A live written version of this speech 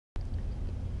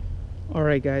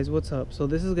Alright guys, what's up? So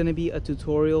this is going to be a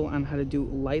tutorial on how to do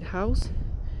Lighthouse.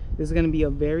 This is going to be a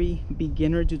very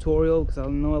beginner tutorial because I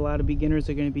know a lot of beginners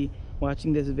are going to be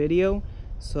watching this video.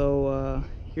 So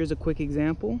here's a quick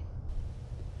example.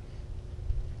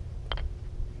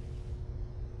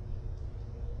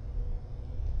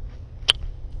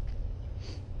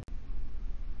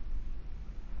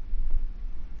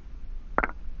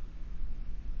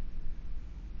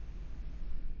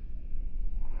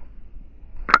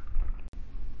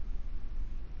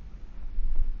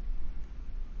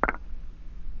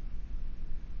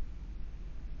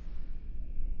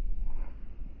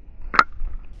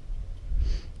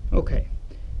 Okay,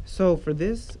 so for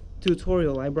this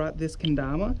tutorial I brought this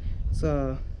kendama. It's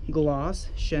a gloss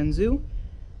Shenzhou.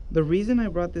 The reason I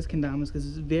brought this kendama is because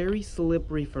it's very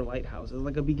slippery for lighthouses.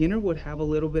 Like a beginner would have a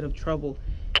little bit of trouble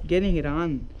getting it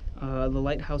on the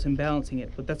lighthouse and balancing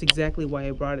it, but that's exactly why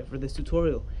I brought it for this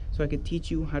tutorial, so I could teach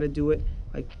you how to do it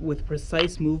like with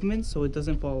precise movements so it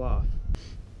doesn't fall off.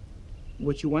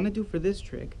 What you want to do for this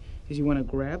trick is you want to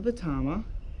grab the tama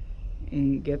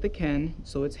and get the ken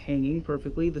so it's hanging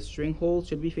perfectly. The string hole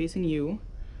should be facing you,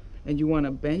 and you want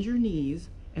to bend your knees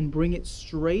and bring it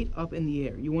straight up in the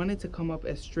air. You want it to come up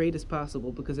as straight as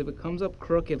possible, because if it comes up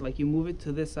crooked, like you move it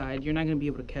to this side, you're not going to be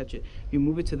able to catch it. If you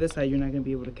move it to this side, you're not going to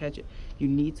be able to catch it. You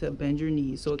need to bend your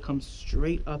knees so it comes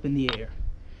straight up in the air.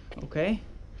 Okay?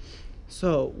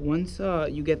 So once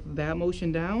you get that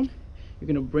motion down, you're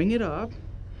going to bring it up,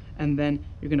 and then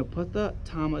you're going to put the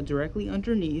tama directly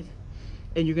underneath,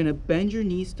 and you're going to bend your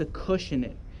knees to cushion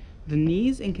it. The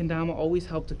knees in kendama always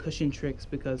help to cushion tricks,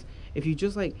 because if you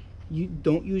just like you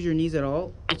don't use your knees at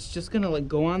all, it's just gonna like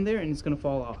go on there and it's gonna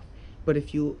fall off. But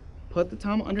if you put the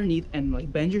tama underneath and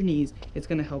like bend your knees, it's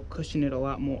gonna help cushion it a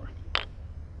lot more.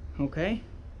 Okay,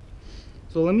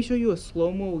 so let me show you a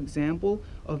slow-mo example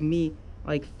of me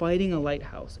like fighting a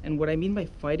lighthouse. And what I mean by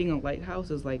fighting a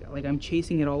lighthouse is like I'm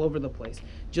chasing it all over the place,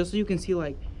 just so you can see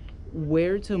like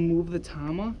where to move the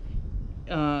tama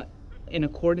in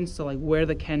accordance to like where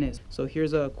the ken is. So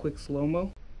here's a quick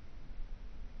slow-mo.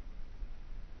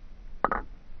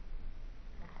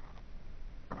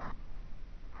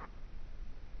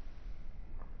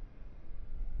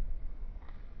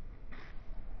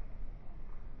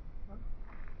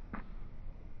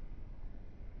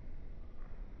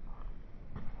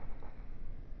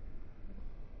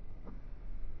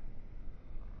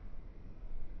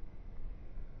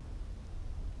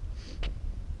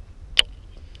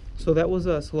 So that was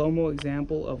a slow-mo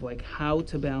example of like how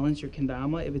to balance your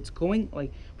kendama. If it's going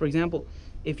like, for example,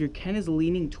 if your ken is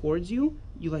leaning towards you,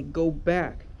 you like go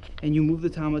back and you move the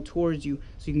tama towards you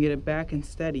so you can get it back and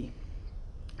steady.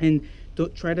 And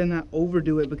don't try to not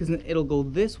overdo it, because then it'll go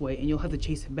this way and you'll have to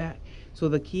chase it back. So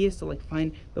the key is to like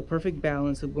find the perfect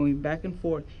balance of going back and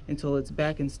forth until it's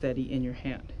back and steady in your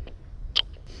hand.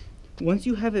 Once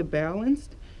you have it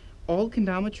balanced, all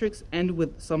kendama tricks end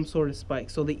with some sort of spike.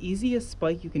 So the easiest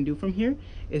spike you can do from here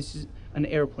is just an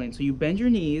airplane. So you bend your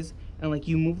knees and like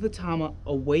you move the tama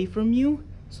away from you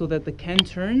so that the ken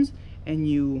turns and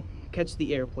you catch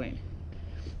the airplane.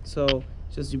 So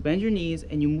just you bend your knees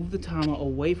and you move the tama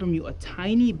away from you a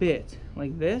tiny bit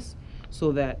like this,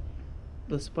 so that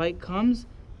the spike comes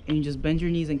and you just bend your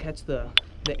knees and catch the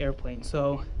airplane.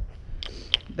 So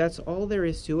that's all there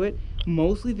is to it.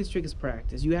 Mostly this trick is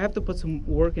practice. You have to put some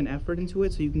work and effort into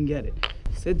it so you can get it.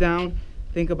 Sit down,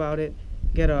 think about it,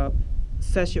 get up,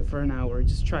 sesh it for an hour.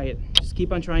 Just try it. Just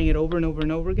keep on trying it over and over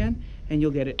and over again, and you'll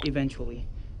get it eventually.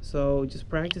 So just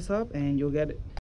practice up and you'll get it.